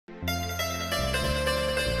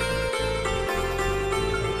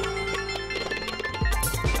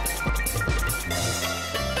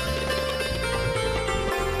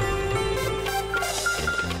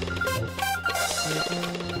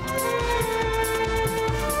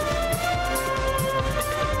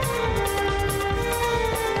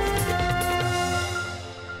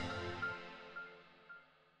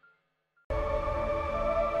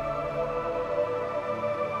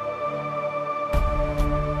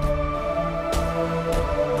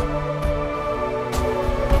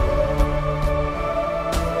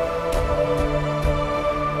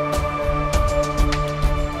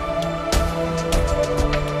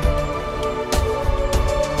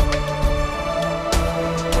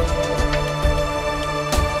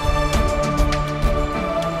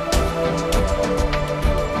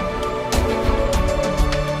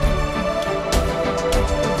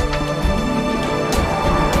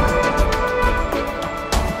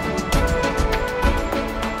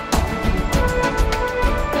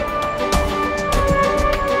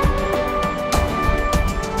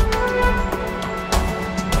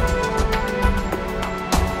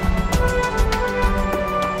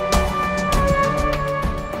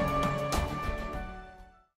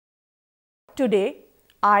Today,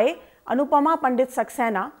 I, Anupama Pandit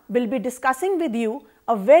Saxena, will be discussing with you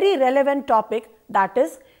a very relevant topic, that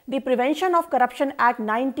is the Prevention of Corruption Act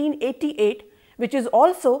 1988, which is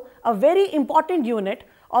also a very important unit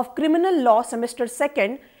of Criminal Law Semester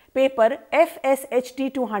 2nd, paper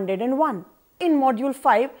FSHT 201. In Module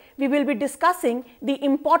 5, we will be discussing the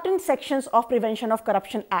important sections of Prevention of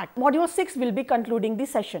Corruption Act. Module 6 will be concluding the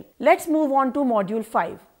session. Let's move on to Module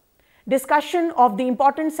 5. Discussion of the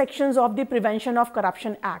important sections of the Prevention of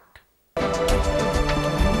Corruption Act.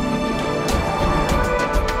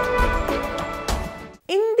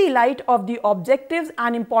 In the light of the objectives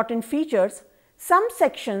and important features, some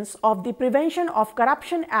sections of the Prevention of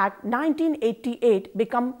Corruption Act 1988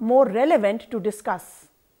 become more relevant to discuss.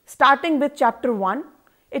 Starting with Chapter 1,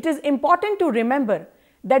 it is important to remember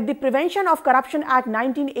that the Prevention of Corruption Act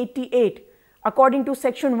 1988, according to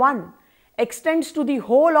Section 1, extends to the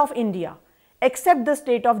whole of India except the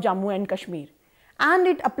state of Jammu and Kashmir, and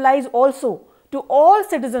it applies also to all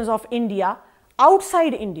citizens of India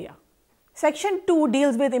outside India. Section 2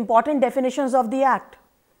 deals with important definitions of the Act.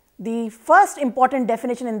 The first important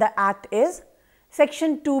definition in the Act is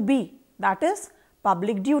Section 2B, that is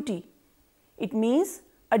public duty. It means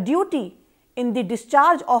a duty in the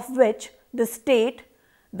discharge of which the state,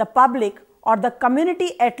 the public or the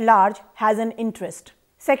community at large has an interest.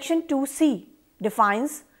 Section 2C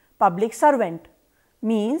defines public servant,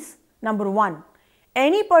 means number 1,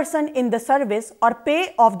 any person in the service or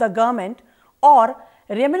pay of the government or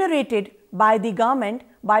remunerated by the government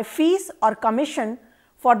by fees or commission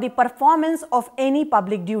for the performance of any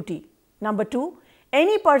public duty. Number 2,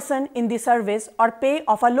 any person in the service or pay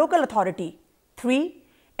of a local authority. 3,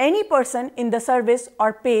 any person in the service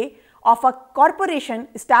or pay of a corporation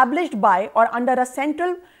established by or under a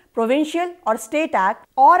central, provincial or state act,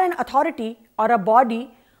 or an authority or a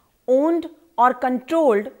body owned or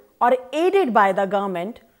controlled or aided by the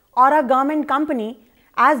government or a government company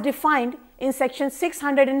as defined in Section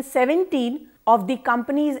 617 of the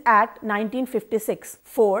Companies Act 1956.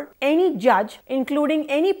 4. Any judge, including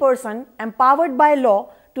any person empowered by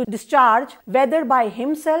law to discharge, whether by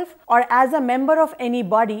himself or as a member of any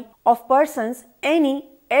body of persons, any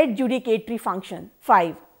adjudicatory function.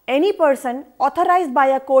 5. Any person authorized by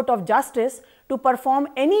a court of justice to perform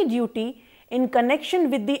any duty in connection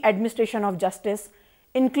with the administration of justice,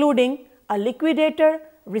 including a liquidator,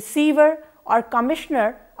 receiver or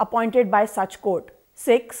commissioner appointed by such court.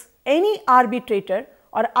 6. Any arbitrator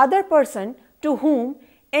or other person to whom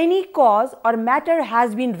any cause or matter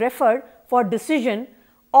has been referred for decision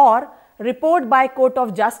or report by court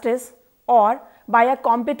of justice or by a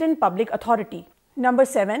competent public authority. Number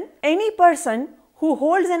 7. Any person who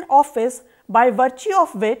holds an office by virtue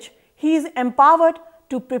of which he is empowered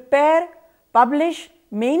to prepare, publish,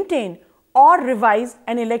 maintain or revise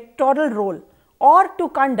an electoral roll or to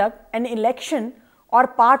conduct an election or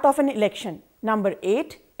part of an election. Number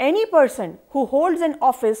 8. Any person who holds an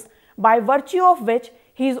office by virtue of which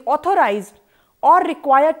he is authorized or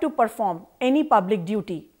required to perform any public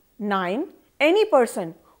duty. 9. Any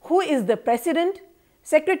person who is the president,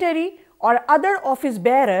 secretary or other office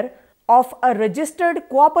bearer of a registered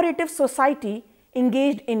cooperative society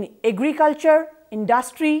engaged in agriculture,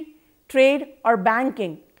 industry, trade or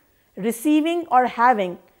banking, receiving or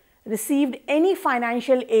having received any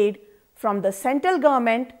financial aid from the central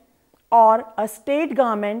government or a state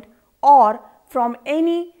government or from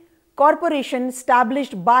any corporation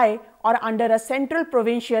established by or under a central,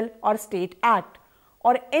 provincial or state act,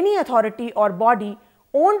 or any authority or body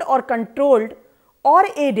owned or controlled or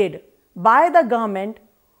aided by the government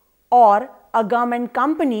or a government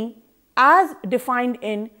company as defined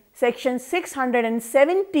in Section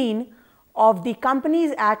 617 of the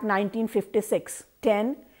Companies Act 1956.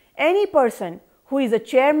 10. Any person who is a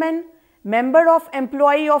chairman, member of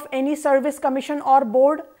employee of any service commission or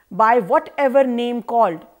board by whatever name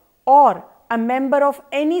called, or a member of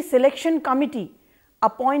any selection committee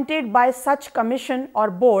appointed by such commission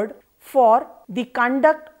or board for the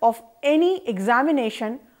conduct of any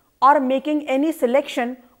examination or making any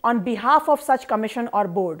selection on behalf of such commission or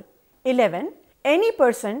board. 11. Any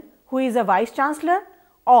person who is a vice chancellor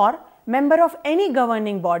or member of any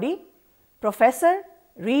governing body, professor,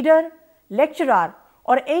 reader, lecturer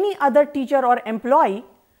or any other teacher or employee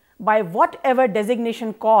by whatever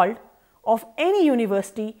designation called of any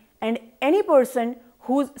university, and any person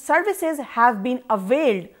whose services have been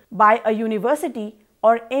availed by a university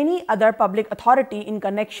or any other public authority in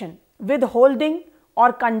connection with holding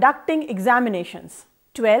or conducting examinations.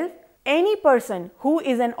 12. Any person who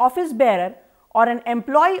is an office bearer or an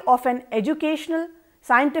employee of an educational,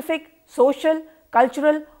 scientific, social,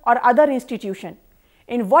 cultural or other institution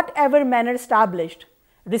in whatever manner established,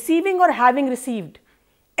 receiving or having received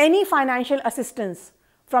any financial assistance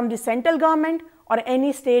from the central government or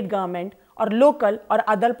any state government or local or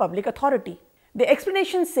other public authority. The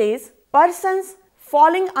explanation says persons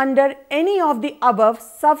falling under any of the above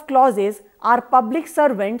sub-clauses are public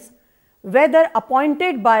servants whether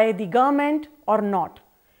appointed by the government or not.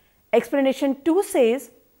 Explanation 2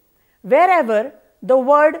 says wherever the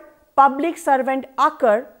word public servant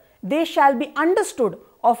occur, they shall be understood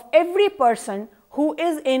of every person who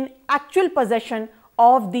is in actual possession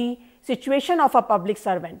of the situation of a public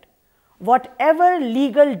servant, whatever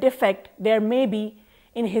legal defect there may be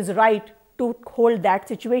in his right to hold that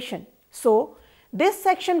situation. So, this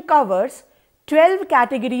section covers 12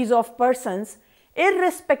 categories of persons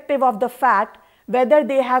irrespective of the fact whether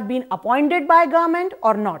they have been appointed by government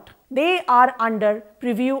or not. They are under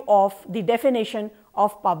preview of the definition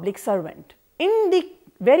of public servant. In the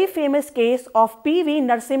very famous case of P.V.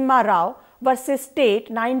 Narasimha Rao versus State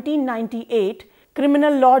 1998,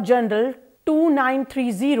 Criminal Law Journal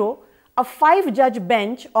 2930, a 5-judge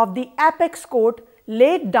bench of the Apex Court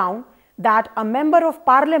laid down that a member of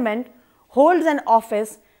parliament holds an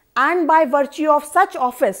office and by virtue of such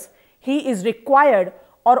office he is required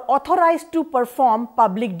or authorized to perform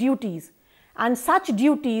public duties, and such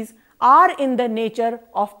duties are in the nature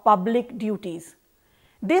of public duties.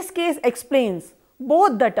 This case explains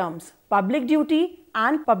both the terms public duty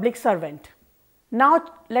and public servant. Now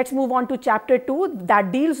let's move on to chapter 2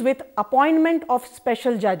 that deals with appointment of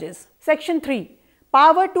special judges. Section 3,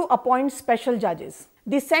 power to appoint special judges.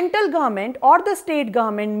 The central government or the state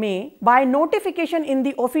government may, by notification in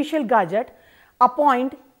the official gazette,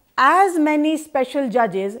 appoint as many special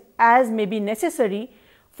judges as may be necessary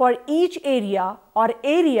for each area or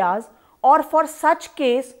areas or for such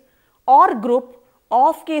case or group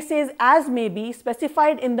of cases as may be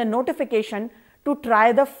specified in the notification to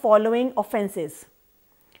try the following offences,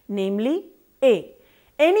 namely A.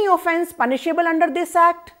 Any offence punishable under this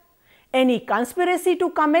Act, any conspiracy to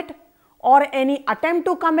commit or any attempt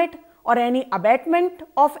to commit or any abatement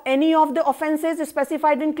of any of the offences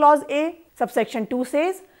specified in clause A. Subsection 2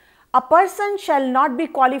 says, a person shall not be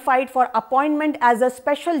qualified for appointment as a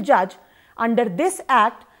special judge under this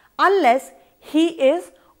Act unless he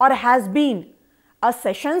is or has been a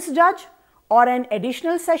sessions judge or an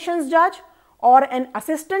additional sessions judge or an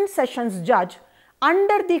assistant sessions judge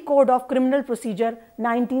under the Code of Criminal Procedure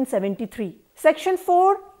 1973. Section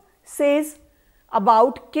 4 says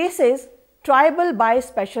about cases triable by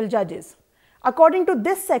special judges. According to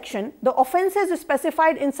this section, the offences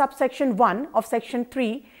specified in subsection 1 of section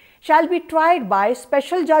 3 shall be tried by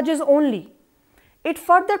special judges only. It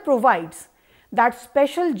further provides that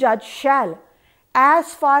special judge shall,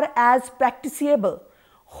 as far as practicable,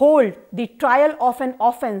 hold the trial of an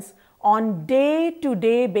offence on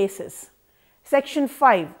day-to-day basis. Section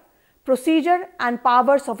 5, procedure and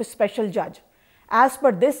powers of a special judge. As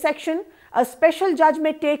per this section, a special judge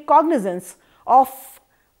may take cognizance of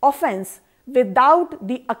offence without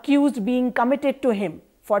the accused being committed to him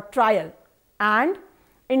for trial, and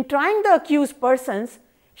in trying the accused persons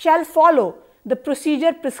shall follow the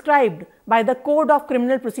procedure prescribed by the Code of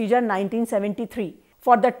Criminal Procedure 1973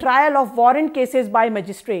 for the trial of warrant cases by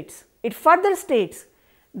magistrates. It further states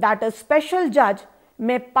that a special judge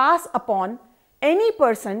may pass upon any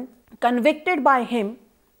person convicted by him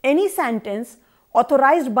any sentence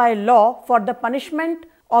authorized by law for the punishment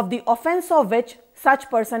of the offence of which such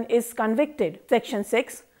person is convicted. Section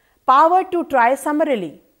 6, power to try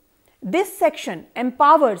summarily. This section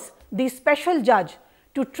empowers the special judge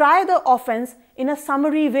to try the offence in a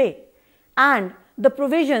summary way, and the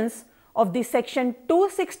provisions of the section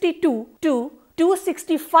 262 to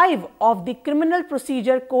 265 of the Criminal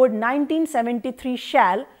Procedure Code 1973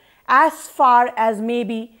 shall, as far as may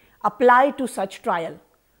be, apply to such trial,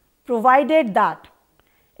 provided that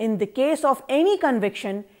in the case of any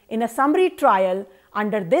conviction in a summary trial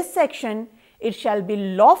under this section, it shall be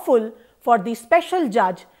lawful for the special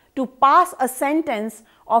judge to pass a sentence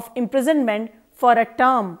of imprisonment for a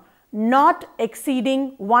term not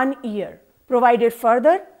exceeding 1 year. Provided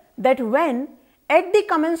further that when at the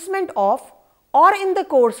commencement of or in the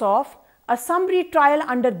course of a summary trial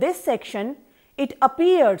under this section, it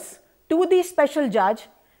appears to the special judge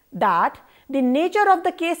that the nature of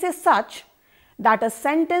the case is such that a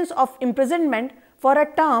sentence of imprisonment for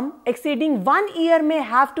a term exceeding 1 year may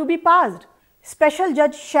have to be passed. Special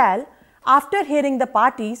judge shall, after hearing the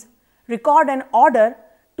parties, record an order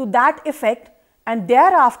to that effect and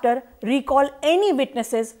thereafter recall any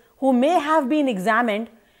witnesses who may have been examined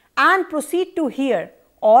and proceed to hear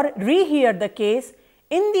or rehear the case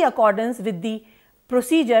in the accordance with the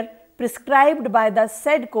procedure prescribed by the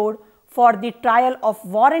said code for the trial of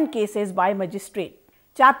warrant cases by magistrate.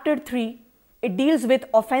 Chapter 3, it deals with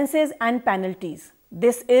offences and penalties.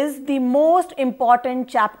 This is the most important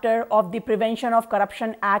chapter of the Prevention of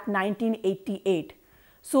Corruption Act 1988.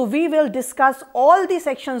 So we will discuss all the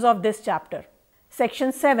sections of this chapter.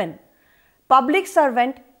 Section 7, public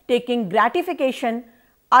servant taking gratification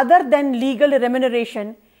other than legal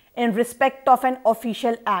remuneration in respect of an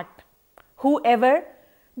official act. Whoever,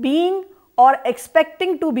 being or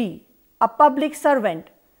expecting to be a public servant,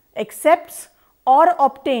 accepts or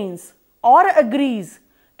obtains or agrees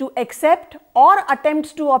to accept or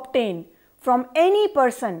attempts to obtain from any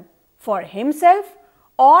person for himself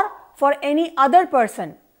or for any other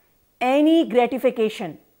person any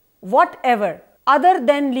gratification, whatever, other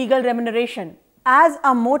than legal remuneration, as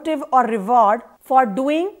a motive or reward for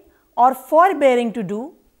doing or forbearing to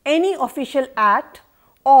do any official act,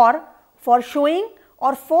 or for showing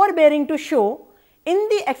or forbearing to show in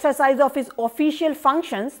the exercise of his official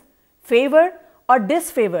functions favor or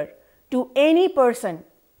disfavor to any person,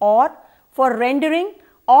 or for rendering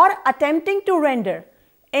or attempting to render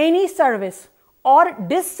any service or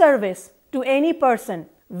disservice to any person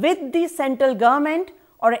with the central government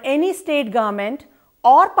or any state government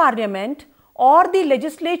or parliament or the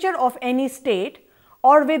legislature of any state,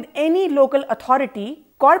 or with any local authority,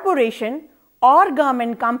 corporation or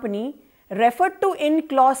government company referred to in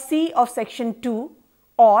clause C of section 2,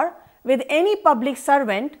 or with any public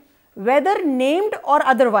servant, whether named or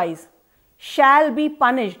otherwise, shall be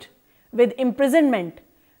punished with imprisonment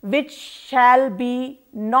which shall be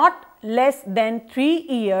not less than 3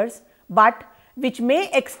 years, but which may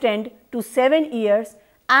extend to 7 years,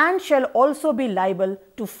 and shall also be liable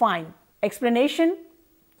to fine. Explanation.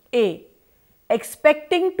 A.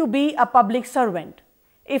 Expecting to be a public servant.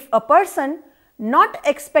 If a person not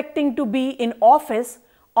expecting to be in office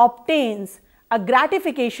obtains a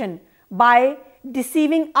gratification by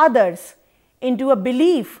deceiving others into a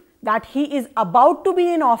belief that he is about to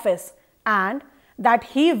be in office and that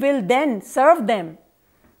he will then serve them,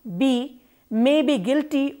 B. may be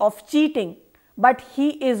guilty of cheating, but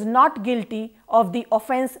he is not guilty of the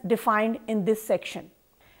offence defined in this section.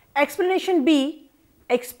 Explanation B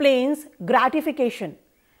explains gratification.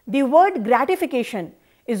 The word gratification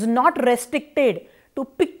is not restricted to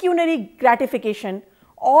pecuniary gratification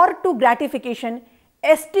or to gratification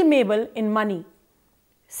estimable in money.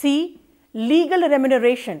 C. Legal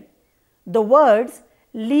remuneration. The words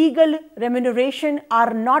legal remuneration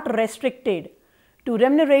are not restricted to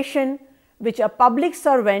remuneration which a public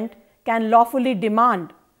servant can lawfully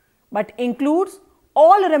demand, but includes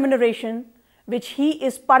all remuneration which he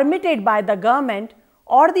is permitted by the government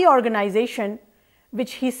or the organization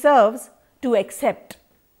which he serves to accept.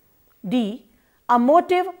 D. A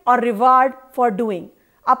motive or reward for doing.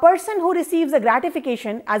 A person who receives a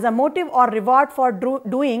gratification as a motive or reward for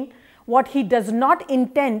doing what he does not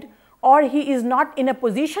intend or he is not in a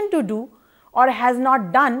position to do or has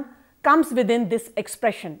not done comes within this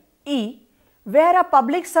expression. E. Where a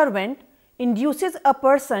public servant induces a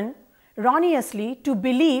person erroneously to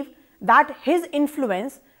believe that his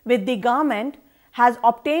influence with the government has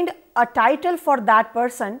obtained a title for that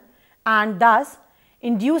person, and thus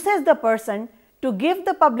induces the person to give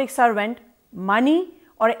the public servant money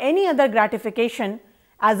or any other gratification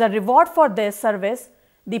as a reward for their service,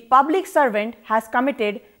 the public servant has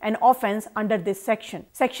committed an offence under this section.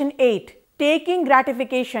 Section 8. Taking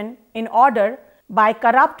gratification in order by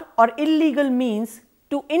corrupt or illegal means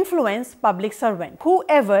to influence public servant.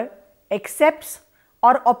 Whoever accepts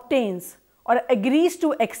or obtains or agrees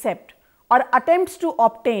to accept or attempts to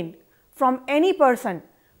obtain from any person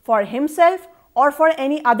for himself or for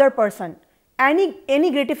any other person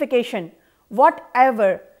any gratification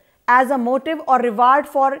whatever as a motive or reward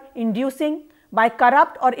for inducing by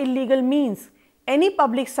corrupt or illegal means any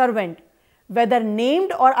public servant, whether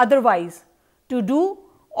named or otherwise, to do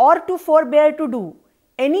or to forbear to do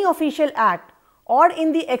any official act, or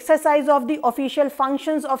in the exercise of the official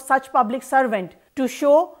functions of such public servant, to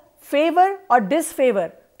show favour or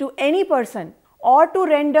disfavour to any person, or to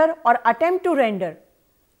render or attempt to render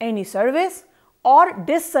any service or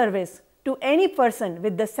disservice to any person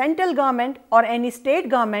with the central government or any state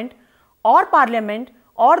government or parliament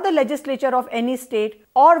or the legislature of any state,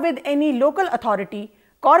 or with any local authority,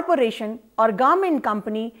 corporation or government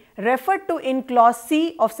company referred to in clause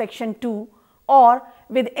C of section 2, or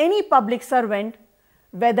with any public servant,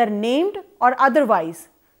 whether named or otherwise,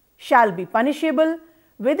 shall be punishable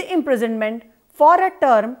with imprisonment for a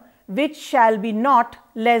term which shall be not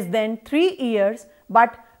less than 3 years,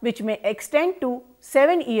 but which may extend to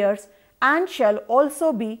 7 years, and shall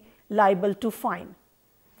also be liable to fine.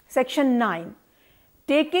 Section 9.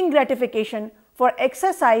 Taking gratification for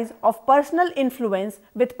exercise of personal influence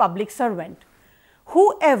with public servant.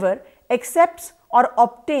 Whoever accepts or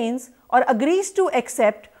obtains or agrees to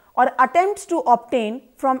accept or attempts to obtain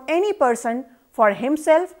from any person for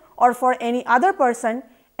himself or for any other person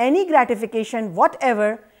any gratification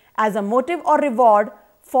whatever as a motive or reward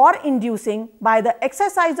for inducing by the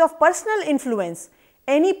exercise of personal influence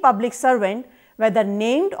any public servant, whether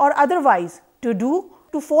named or otherwise, to do,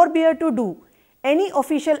 to forbear to do any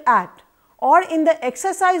official act, or in the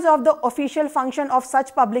exercise of the official function of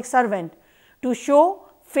such public servant to show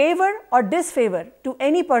favor or disfavor to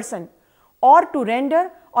any person, or to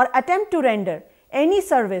render or attempt to render any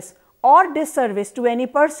service or disservice to any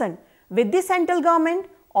person with the central government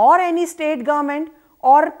or any state government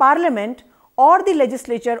or parliament or the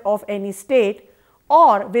legislature of any state,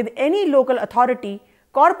 or with any local authority,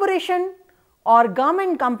 corporation or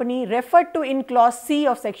government company referred to in clause C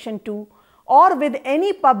of section 2, or with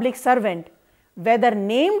any public servant, whether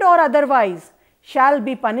named or otherwise, shall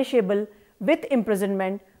be punishable with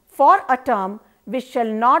imprisonment for a term which shall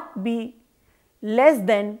not be less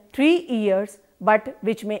than 3 years, but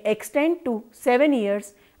which may extend to 7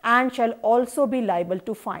 years and shall also be liable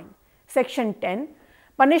to fine. Section 10.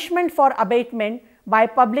 Punishment for abatement by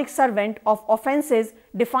public servant of offences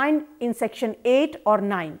defined in section 8 or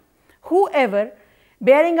 9. Whoever,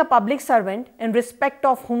 bearing a public servant in respect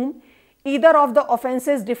of whom either of the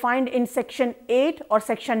offences defined in section 8 or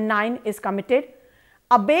section 9 is committed,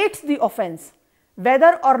 abates the offence,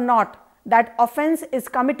 whether or not that offence is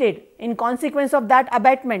committed in consequence of that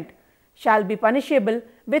abatement, shall be punishable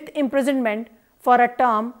with imprisonment for a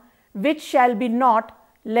term which shall be not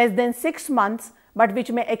less than 6 months, but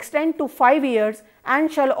which may extend to 5 years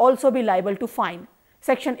and shall also be liable to fine.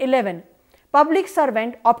 Section 11. Public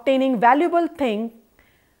servant obtaining valuable thing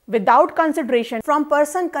without consideration from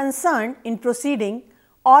person concerned in proceeding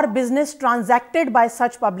or business transacted by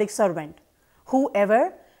such public servant.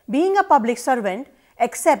 Whoever, being a public servant,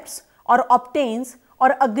 accepts or obtains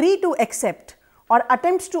or agree to accept or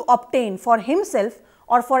attempts to obtain for himself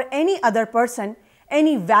or for any other person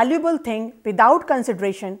any valuable thing without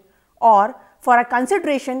consideration, or for a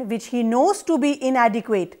consideration which he knows to be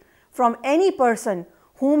inadequate from any person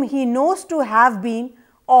whom he knows to have been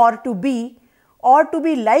or to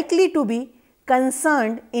be likely to be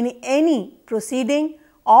concerned in any proceeding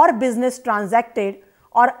or business transacted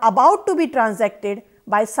or about to be transacted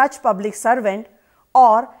by such public servant,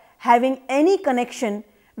 or having any connection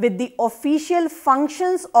with the official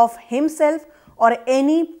functions of himself or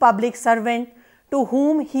any public servant to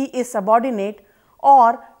whom he is subordinate,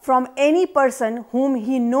 or from any person whom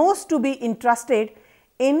he knows to be entrusted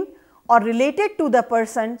in or related to the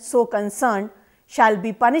person so concerned, shall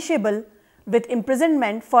be punishable with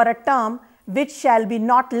imprisonment for a term which shall be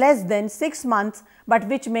not less than 6 months, but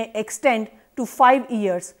which may extend to 5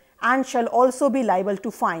 years and shall also be liable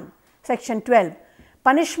to fine. Section 12.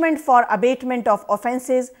 Punishment for abatement of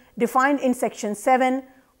offences defined in section 7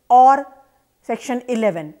 or section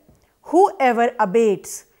 11. Whoever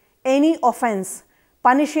abates any offence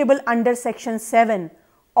punishable under section 7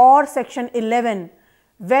 or section 11,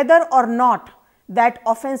 whether or not that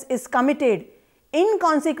offence is committed in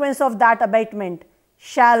consequence of that abatement,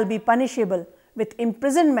 shall be punishable with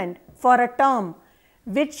imprisonment for a term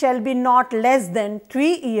which shall be not less than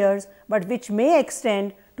 3 years, but which may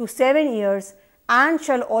extend to 7 years and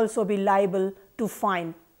shall also be liable to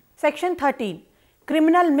fine. Section 13.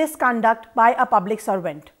 Criminal misconduct by a public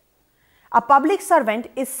servant. A public servant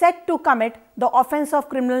is said to commit the offence of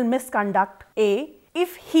criminal misconduct A.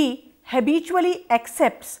 if he habitually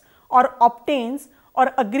accepts or obtains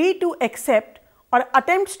or agree to accept or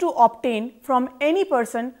attempts to obtain from any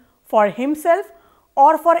person for himself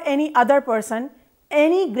or for any other person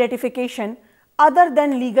any gratification other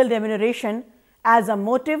than legal remuneration as a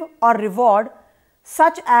motive or reward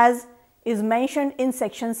such as is mentioned in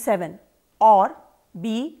section 7, or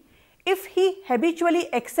B. if he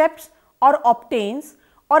habitually accepts or obtains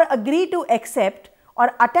or agree to accept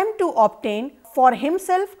or attempt to obtain for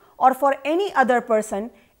himself or for any other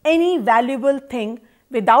person any valuable thing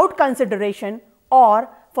without consideration, or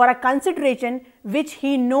for a consideration which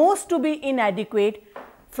he knows to be inadequate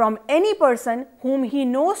from any person whom he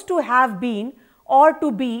knows to have been or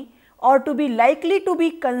to be likely to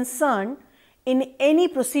be concerned in any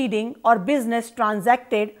proceeding or business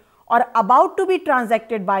transacted or about to be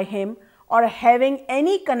transacted by him, or having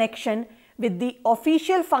any connection with the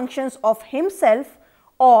official functions of himself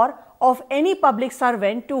or of any public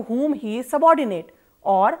servant to whom he is subordinate,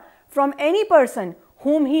 or from any person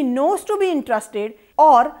whom he knows to be entrusted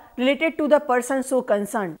or related to the person so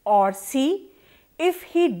concerned, or C. if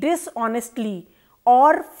he dishonestly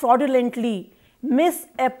or fraudulently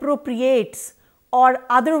misappropriates or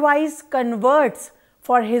otherwise converts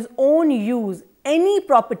for his own use any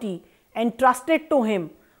property entrusted to him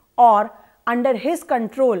or under his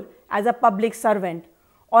control as a public servant,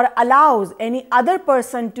 or allows any other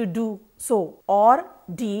person to do so. Or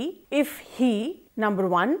D, if he, number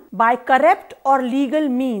 1, by corrupt or legal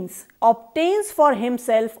means obtains for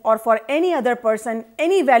himself or for any other person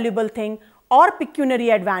any valuable thing or pecuniary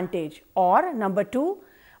advantage, or number 2,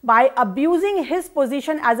 by abusing his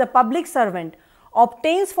position as a public servant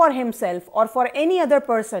obtains for himself or for any other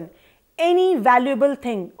person any valuable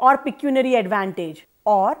thing or pecuniary advantage,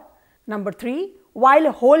 or number 3,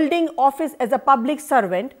 while holding office as a public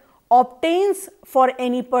servant obtains for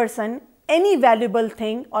any person any valuable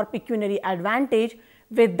thing or pecuniary advantage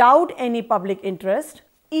without any public interest.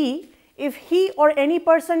 E, if he or any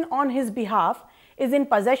person on his behalf is in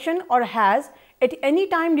possession or has at any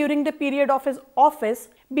time during the period of his office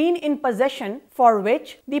been in possession for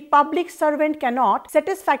which the public servant cannot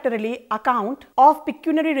satisfactorily account of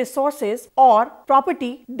pecuniary resources or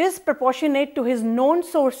property disproportionate to his known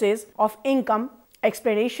sources of income.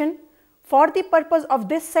 Explanation: for the purpose of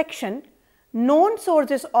this section, known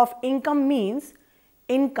sources of income means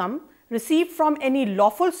income received from any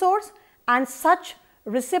lawful source, and such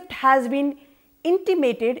receipt has been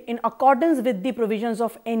intimated in accordance with the provisions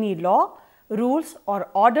of any law, rules or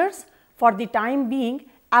orders for the time being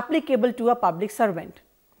applicable to a public servant.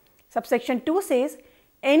 Subsection 2 says,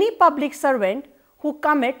 any public servant who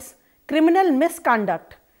commits criminal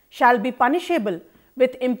misconduct shall be punishable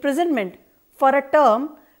with imprisonment for a term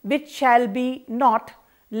which shall be not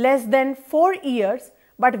less than 4 years,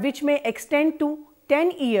 but which may extend to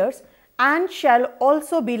 10 years and shall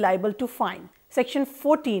also be liable to fine. Section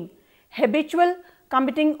 14. Habitual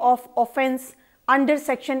committing of offence under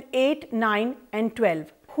section 8, 9 and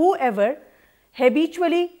 12. Whoever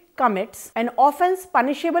habitually commits an offence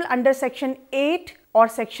punishable under section 8 or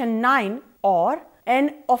section 9 or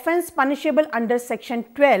an offence punishable under section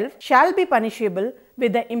 12 shall be punishable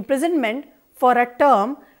with the imprisonment for a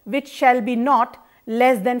term which shall be not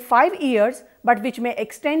less than 5 years, but which may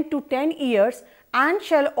extend to 10 years and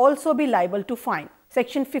shall also be liable to fine.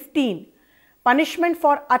 Section 15. Punishment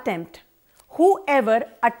for attempt. Whoever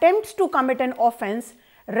attempts to commit an offence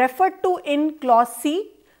referred to in clause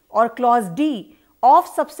C or clause D of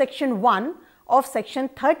subsection 1 of section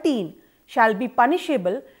 13 shall be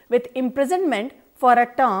punishable with imprisonment for a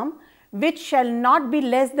term which shall not be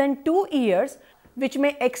less than 2 years, which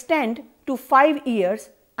may extend to 5 years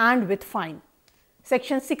and with fine.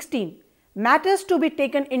 Section 16. Matters to be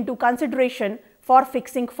taken into consideration for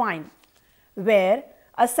fixing fine. Where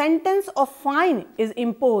a sentence of fine is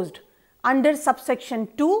imposed under subsection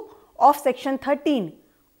 2 of section 13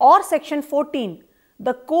 or section 14,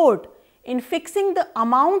 the court in fixing the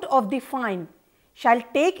amount of the fine shall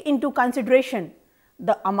take into consideration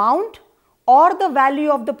the amount or the value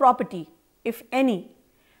of the property, if any,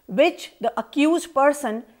 which the accused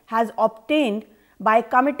person has obtained by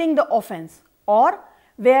committing the offence, or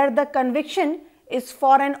where the conviction is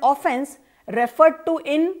for an offence referred to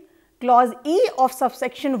in clause E of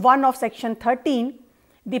subsection 1 of section 13,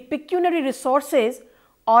 the pecuniary resources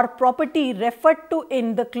or property referred to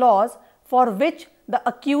in the clause for which the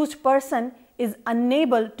accused person is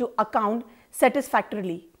unable to account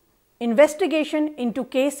satisfactorily. Investigation into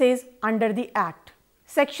cases under the Act.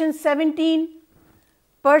 Section 17.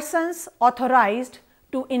 Persons authorized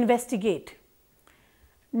to investigate.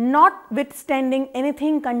 Notwithstanding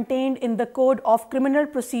anything contained in the Code of Criminal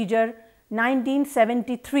Procedure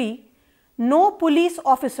 1973, no police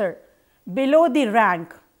officer below the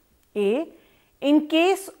rank A, in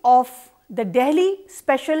case of the Delhi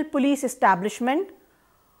Special Police Establishment,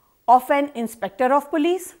 of an Inspector of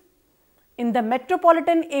Police, in the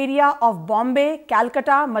metropolitan area of Bombay,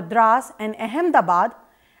 Calcutta, Madras and Ahmedabad,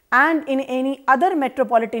 and in any other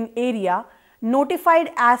metropolitan area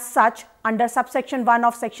notified as such under subsection 1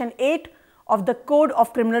 of section 8 of the Code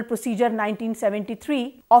of Criminal Procedure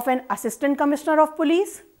 1973, of an Assistant Commissioner of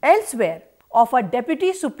Police, elsewhere of a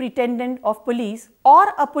Deputy Superintendent of Police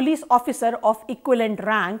or a police officer of equivalent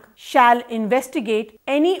rank, shall investigate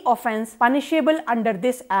any offence punishable under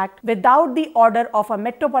this Act without the order of a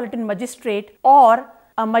metropolitan magistrate or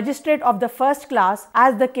a magistrate of the first class,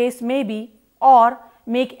 as the case may be, or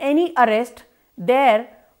make any arrest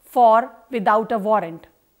therefor without a warrant,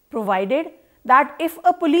 provided that if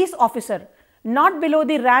a police officer not below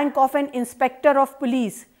the rank of an Inspector of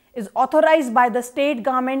Police is authorized by the state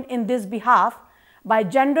government in this behalf by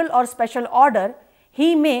general or special order,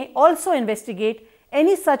 he may also investigate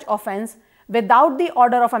any such offence without the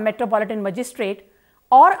order of a metropolitan magistrate,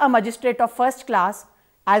 or a magistrate of first class,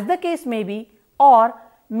 as the case may be, or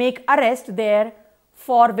make arrest there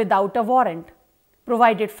for without a warrant.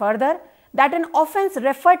 Provided further that an offence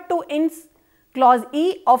referred to in clause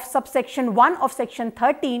E of subsection 1 of section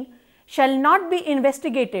 13 shall not be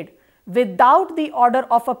investigated without the order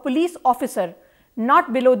of a police officer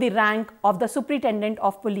not below the rank of the superintendent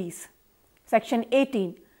of police. Section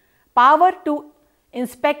 18. Power to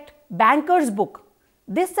inspect banker's book.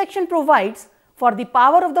 This section provides for the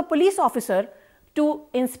power of the police officer to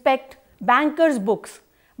inspect banker's books,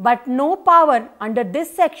 but no power under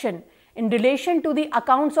this section in relation to the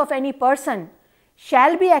accounts of any person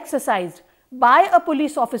shall be exercised by a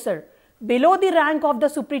police officer below the rank of the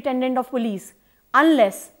superintendent of police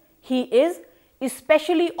unless he is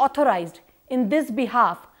especially authorized in this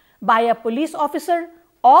behalf by a police officer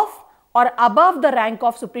of or above the rank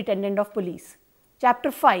of superintendent of police.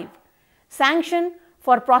 Chapter 5. Sanction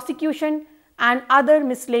for prosecution and other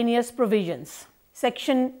miscellaneous provisions.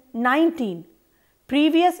 Section 19.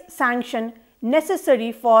 Previous sanction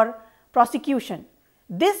necessary for prosecution.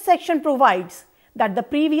 This section provides that the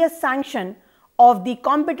previous sanction of the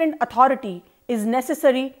competent authority is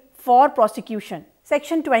necessary for prosecution.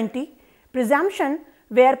 Section 20. Presumption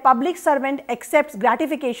where public servant accepts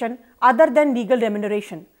gratification other than legal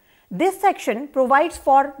remuneration. This section provides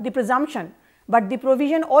for the presumption, but the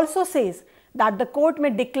provision also says that the court may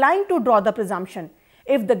decline to draw the presumption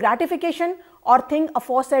if the gratification or thing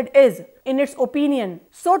aforesaid is, in its opinion,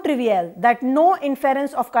 so trivial that no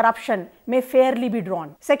inference of corruption may fairly be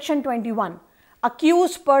drawn. Section 21.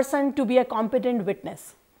 Accused person to be a competent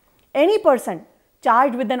witness. Any person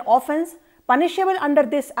charged with an offence punishable under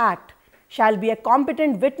this Act shall be a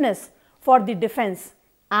competent witness for the defence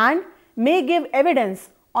and may give evidence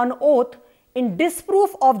on oath in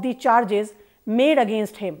disproof of the charges made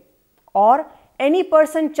against him or any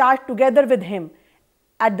person charged together with him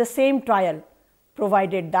at the same trial,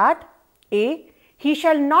 provided that a. He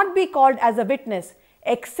shall not be called as a witness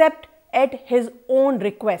except at his own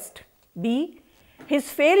request. B. His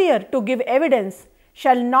failure to give evidence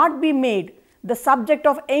shall not be made the subject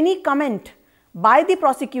of any comment by the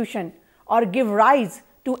prosecution or give rise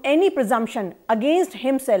to any presumption against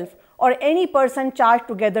himself or any person charged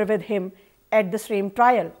together with him at the same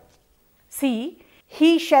trial. C.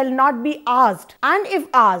 He shall not be asked, and if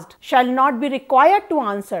asked, shall not be required to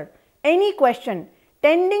answer any question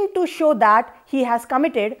tending to show that he has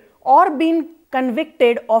committed or been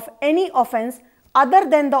convicted of any offence other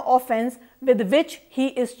than the offence with which he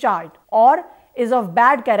is charged or is of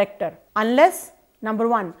bad character, unless, number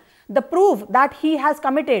 1, the proof that he has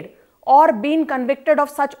committed or been convicted of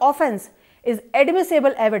such offence is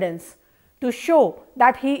admissible evidence to show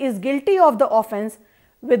that he is guilty of the offence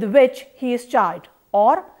with which he is charged,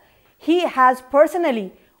 or he has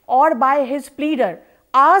personally or by his pleader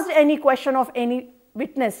asked any question of any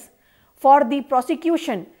witness for the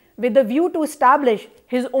prosecution with a view to establish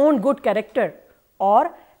his own good character,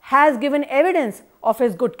 or has given evidence of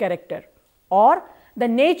his good character, or the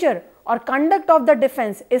nature or conduct of the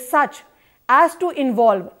defence is such as to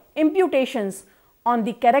involve imputations on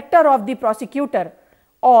the character of the prosecutor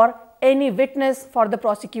or any witness for the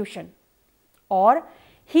prosecution, or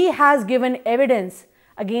he has given evidence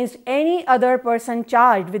against any other person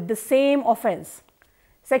charged with the same offence.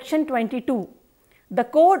 Section 22. The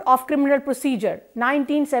Code of Criminal Procedure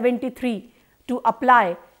 1973 to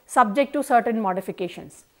apply subject to certain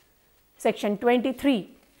modifications. Section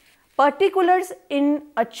 23. Particulars in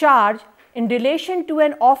a charge in relation to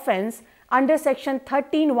an offence under section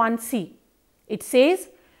 13(1)(c). It says,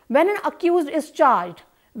 when an accused is charged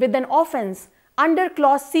with an offence under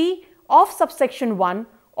clause C of subsection 1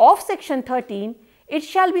 of section 13, it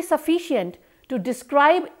shall be sufficient to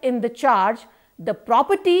describe in the charge the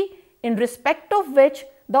property in respect of which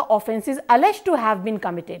the offence is alleged to have been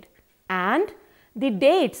committed and the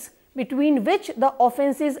dates between which the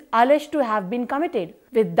offence is alleged to have been committed,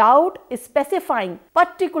 without specifying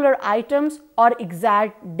particular items or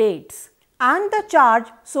exact dates. And the charge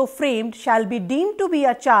so framed shall be deemed to be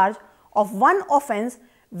a charge of one offence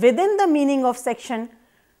within the meaning of section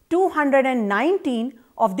 219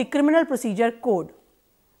 of the Criminal Procedure Code,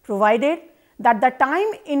 provided that the time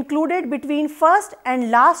included between first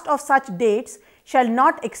and last of such dates shall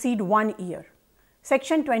not exceed 1 year.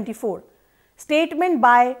 Section 24. Statement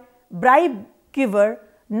by bribe giver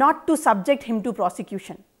not to subject him to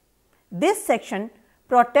prosecution. This section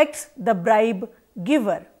protects the bribe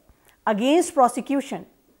giver against prosecution.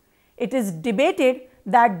 It is debated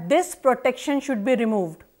that this protection should be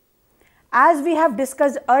removed. As we have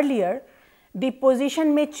discussed earlier, the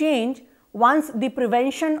position may change once the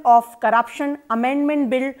Prevention of Corruption Amendment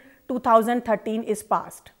Bill 2013 is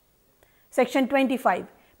passed. Section 25.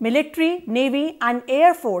 Military, Navy and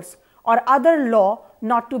Air Force or other law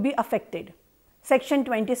not to be affected. Section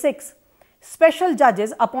 26. Special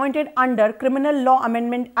judges appointed under Criminal Law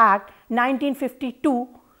Amendment Act 1952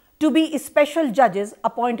 to be special judges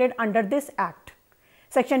appointed under this Act.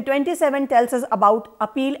 Section 27 tells us about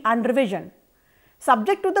appeal and revision.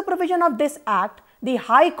 Subject to the provision of this Act, the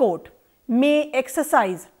High Court may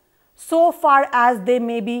exercise, so far as they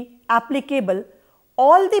may be applicable,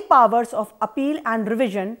 all the powers of appeal and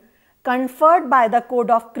revision conferred by the Code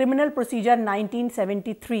of Criminal Procedure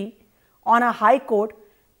 1973 on a High Court,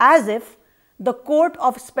 as if the Court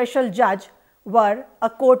of Special Judge were a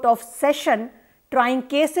court of session trying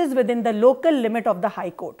cases within the local limit of the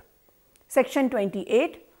High Court. Section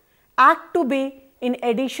 28. Act to be in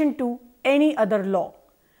addition to any other law.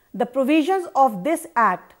 The provisions of this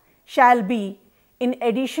Act shall be in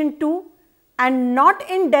addition to and not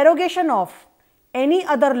in derogation of any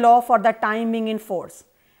other law for the time being in force,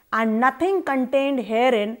 and nothing contained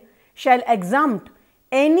herein shall exempt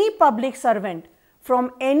any public servant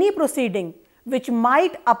from any proceeding which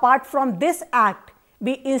might, apart from this Act,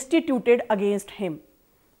 be instituted against him.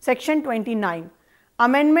 Section 29.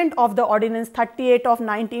 Amendment of the Ordinance 38 of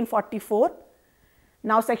 1944.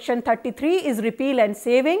 Now Section 33 is repeal and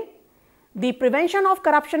saving. The Prevention of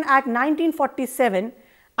Corruption Act 1947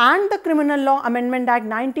 and the Criminal Law Amendment Act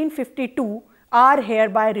 1952 are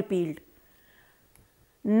hereby repealed.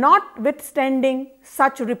 Notwithstanding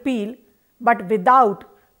such repeal, but without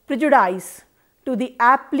prejudice to the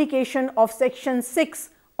application of Section 6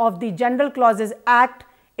 of the General Clauses Act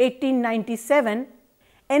 1897,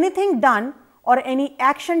 anything done or any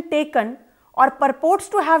action taken or purports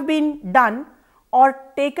to have been done or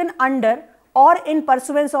taken under or in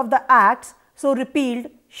pursuance of the acts so repealed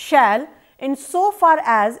shall, in so far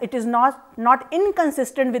as it is not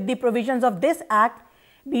inconsistent with the provisions of this Act,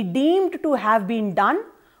 be deemed to have been done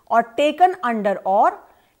or taken under or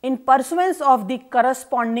in pursuance of the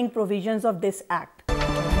corresponding provisions of this Act.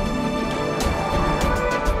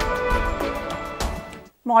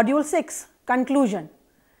 Module 6. Conclusion.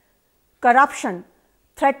 Corruption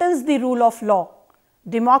threatens the rule of law,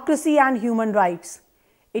 democracy and human rights.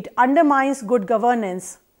 It undermines good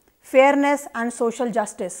governance, fairness and social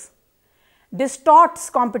justice, distorts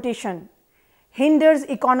competition, hinders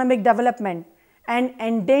economic development and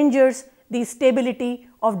endangers the stability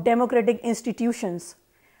of democratic institutions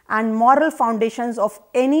and moral foundations of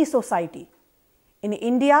any society. In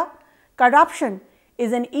India, corruption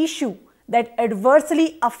is an issue that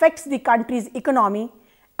adversely affects the country's economy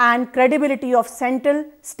and credibility of central,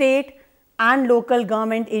 state and local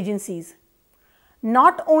government agencies.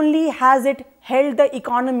 Not only has it held the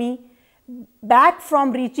economy back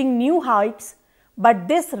from reaching new heights, but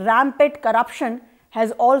this rampant corruption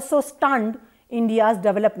has also stunned India's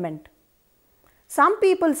development. Some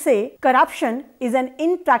people say corruption is an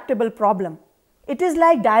intractable problem. It is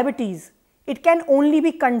like diabetes. It can only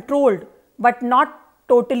be controlled but not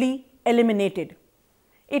totally eliminated.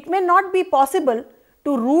 It may not be possible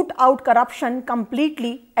to root out corruption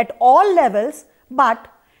completely at all levels, but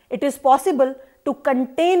it is possible to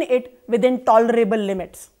contain it within tolerable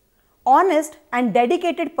limits. Honest and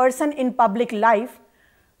dedicated person in public life,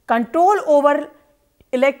 control over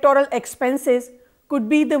electoral expenses could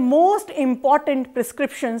be the most important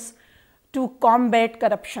prescriptions to combat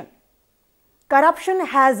corruption. Corruption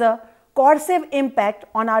has a corrosive impact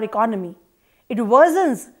on our economy. It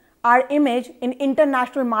worsens our image in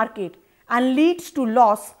international market and leads to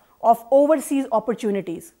loss of overseas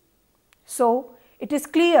opportunities. So, it is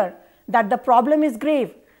clear that the problem is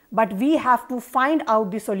grave, but we have to find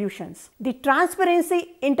out the solutions. The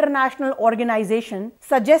Transparency International Organization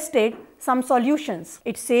suggested some solutions.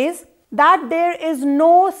 It says that there is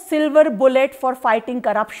no silver bullet for fighting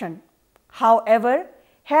corruption. However,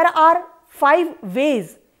 here are 5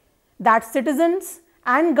 ways that citizens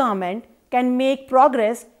and government can make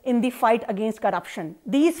progress in the fight against corruption.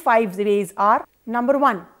 These 5 ways are: number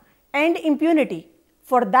 1, end impunity.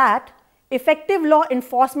 For that, effective law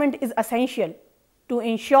enforcement is essential to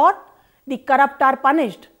ensure the corrupt are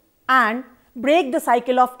punished and break the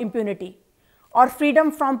cycle of impunity or freedom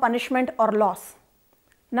from punishment or loss.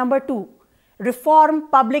 Number 2, reform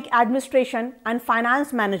public administration and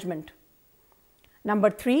finance management. Number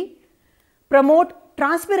 3, promote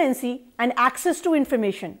transparency and access to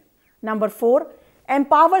information. Number 4,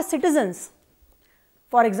 empower citizens.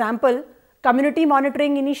 For example, community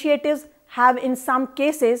monitoring initiatives have in some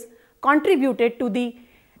cases contributed to the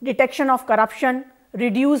detection of corruption,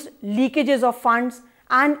 reduced leakages of funds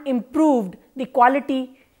and improved the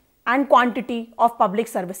quality and quantity of public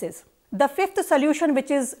services. The fifth solution,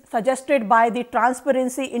 which is suggested by the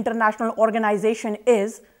Transparency International Organization,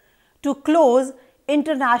 is to close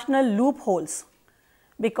international loopholes,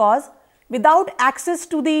 because without access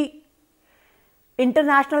to the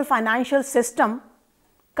international financial system,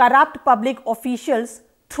 corrupt public officials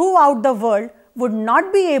throughout the world would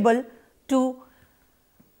not be able to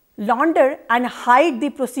launder and hide the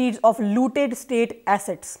proceeds of looted state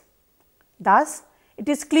assets. Thus, it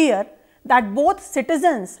is clear that both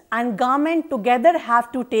citizens and government together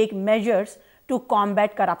have to take measures to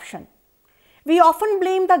combat corruption. We often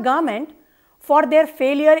blame the government for their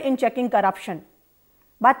failure in checking corruption,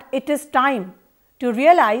 but it is time to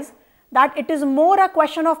realize that it is more a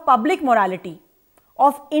question of public morality,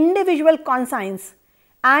 of individual conscience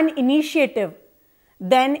and initiative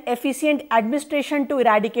than efficient administration to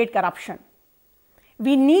eradicate corruption.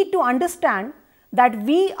 We need to understand that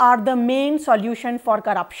we are the main solution for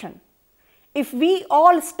corruption. If we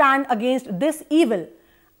all stand against this evil,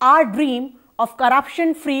 our dream of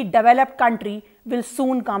corruption-free developed country will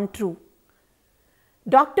soon come true.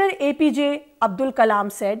 Dr. APJ Abdul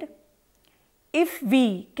Kalam said, "If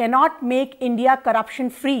we cannot make India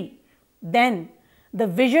corruption-free, then the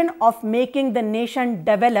vision of making the nation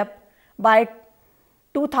develop by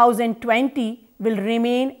 2020 will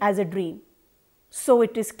remain as a dream." So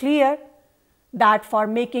it is clear that for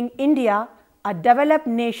making India a developed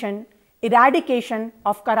nation, eradication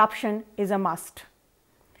of corruption is a must.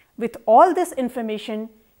 With all this information,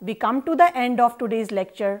 we come to the end of today's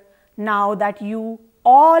lecture. Now that you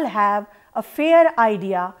all have a fair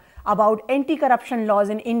idea about anti-corruption laws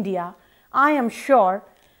in India, I am sure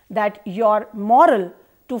that your moral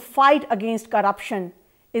to fight against corruption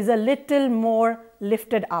is a little more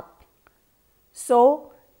lifted up.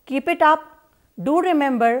 So keep it up. Do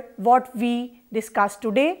remember what we discussed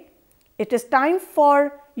today. It is time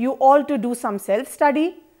for you all to do some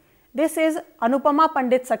self-study. This is Anupama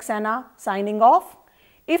Pandit Saxena signing off.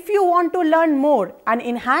 If you want to learn more and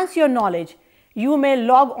enhance your knowledge, you may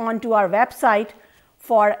log on to our website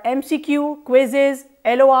for MCQ, quizzes,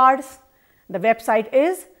 LORs. The website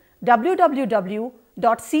is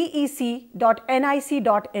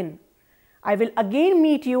www.cec.nic.in. I will again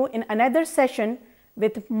meet you in another session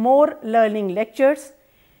with more learning lectures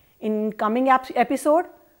in coming episode.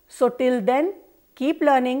 So till then, keep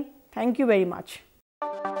learning. Thank you very much.